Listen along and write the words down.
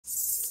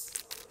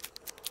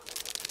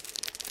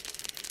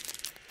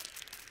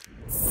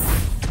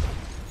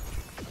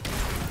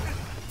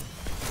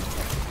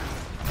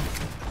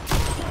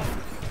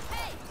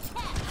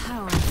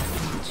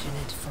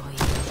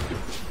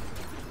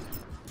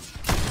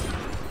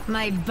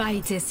My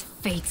bite is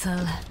fatal.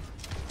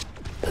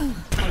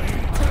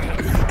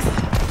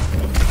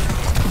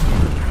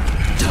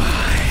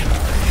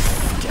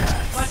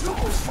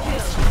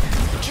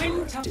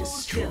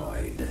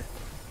 Destroyed.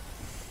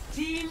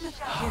 Team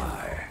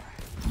High.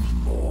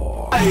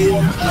 More.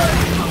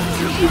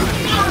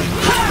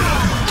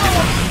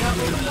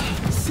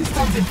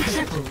 systems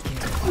impeccable.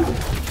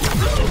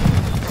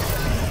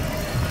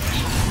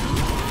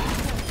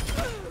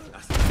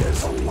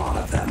 There's a lot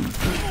of them.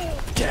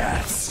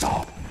 Death,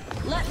 stop.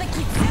 Let the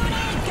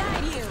Kitsune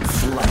guide you.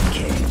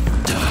 Flanking.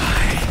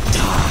 Die.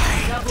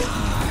 Double.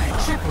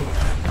 Triple.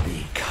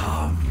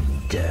 Become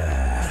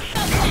death.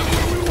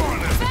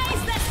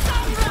 Face the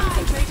sunrise.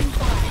 Concentrating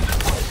fire.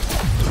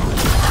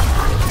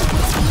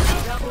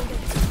 Double.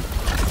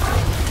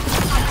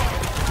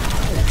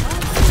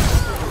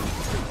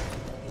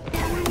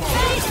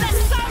 Face the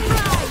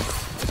sunrise.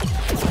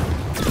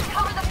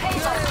 Cover the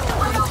payload.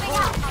 We're moving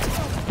out.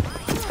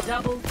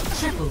 Double.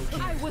 Triple.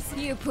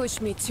 You push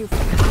me too far.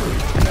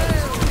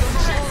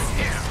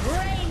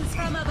 Rains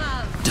from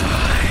above.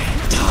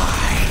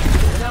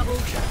 Double.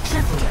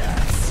 Triple.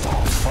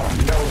 Fall for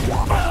no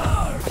one.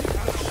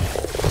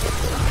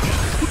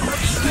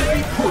 Stay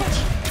put.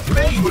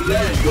 May you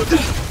learn your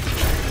death.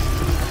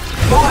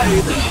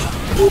 Five.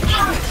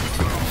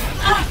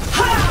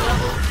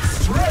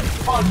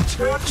 Strength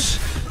untouched.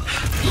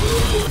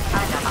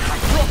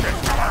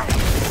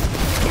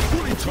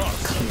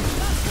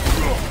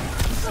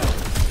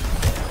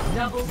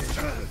 Double.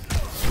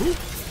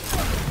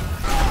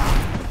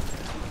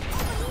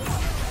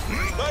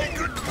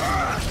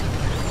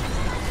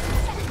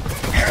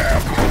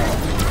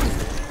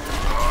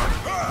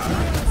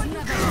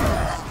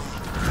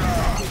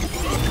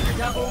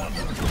 Double.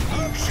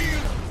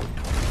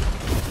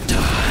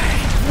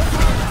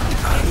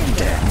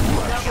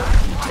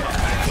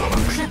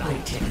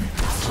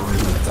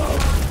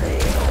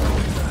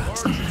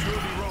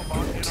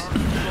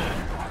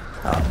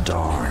 A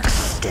dark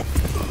stick.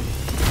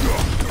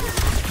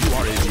 You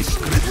are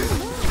indiscreet.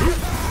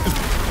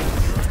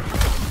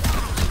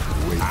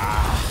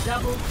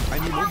 Double.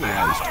 I'm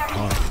immobilized.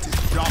 Target is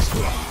just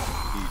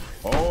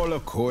all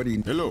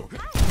according. Hello.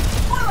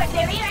 Forward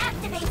barrier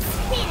activate.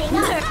 Speeding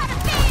up.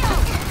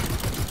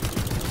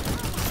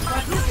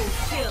 Quadruple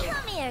kill.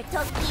 Come here,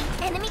 Toki.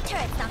 Enemy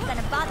turret's not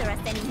gonna bother us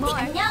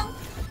anymore. No.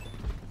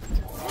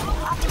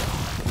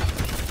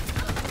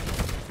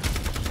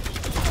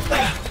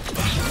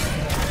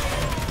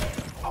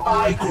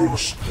 I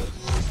cross.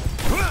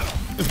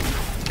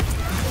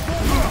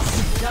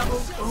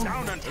 Double.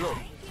 Down and low.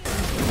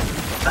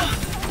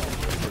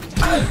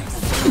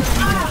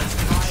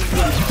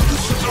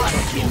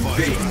 In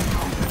vain.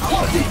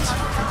 Hold it.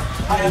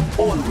 I am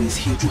always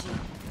here to.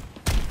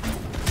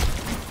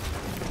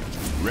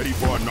 Ready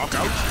for a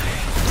knockout?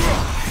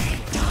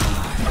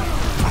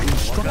 I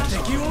instruct.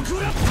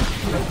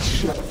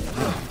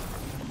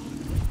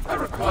 I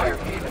require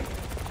healing.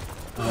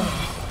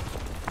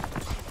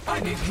 I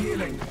need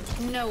healing.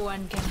 No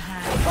one can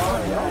hide.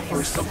 I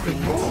offer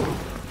something more.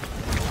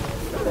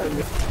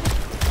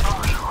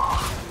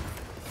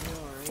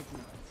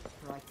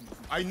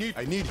 I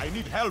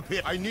need help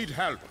here. I need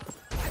help.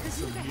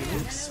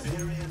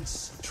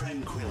 Experience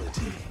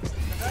tranquility.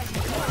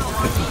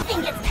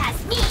 Nothing gets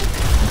past me.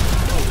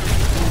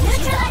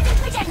 Neutralizing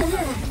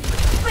projectile.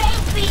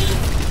 Brain freeze.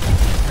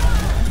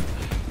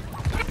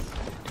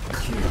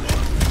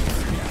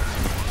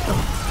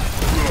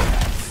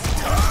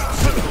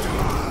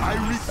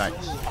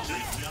 Thanks.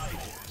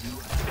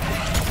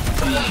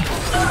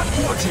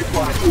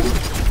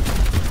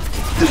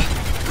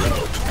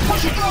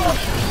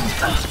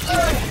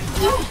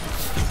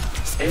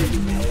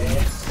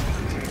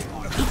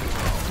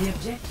 The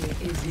objective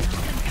is now.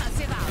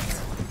 Passive out.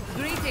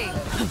 Greeting.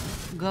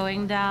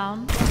 Going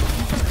down.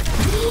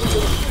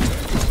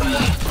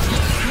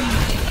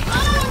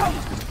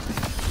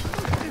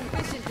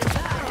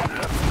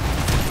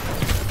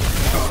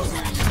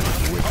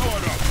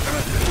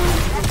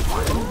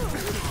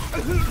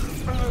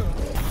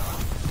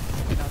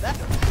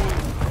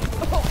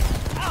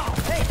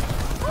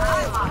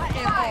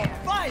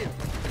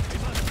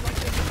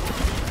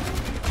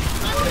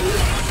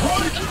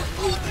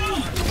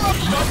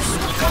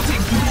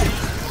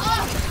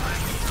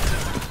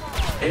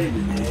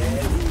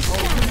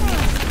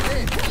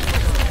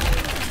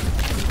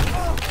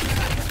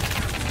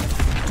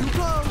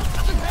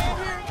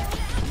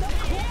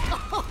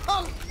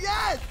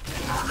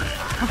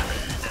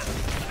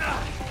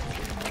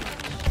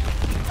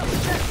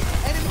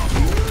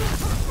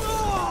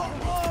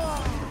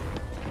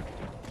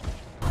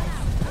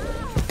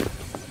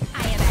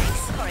 I am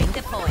scoring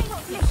the point.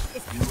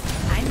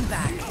 I'm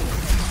back.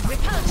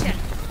 Repulsion.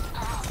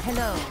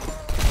 Hello.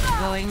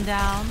 Going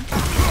down.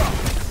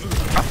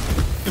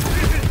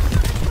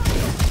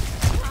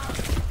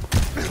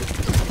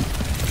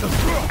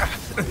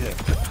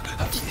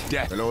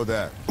 Hello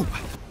there.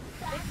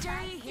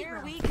 Victory, here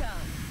we go.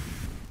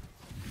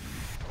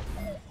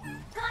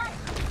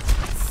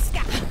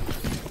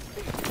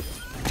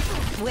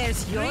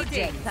 Where's your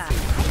deck?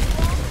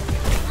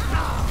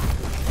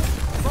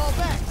 Fall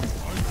back.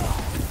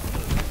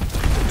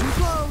 Too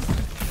close.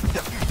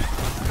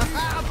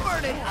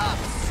 Burn it up.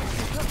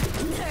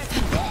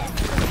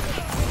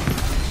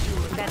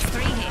 That's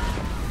 3 hit.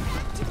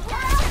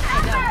 I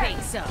don't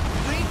think so.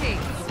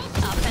 Greetings.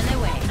 Up and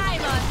away.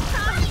 I'm on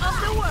top of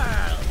the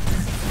world.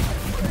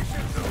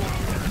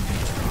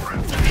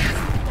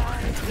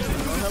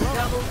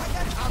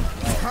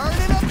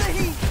 Turning up the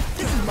heat.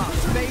 This is my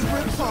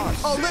favorite part.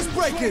 Oh, let's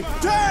break it.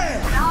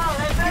 Damn!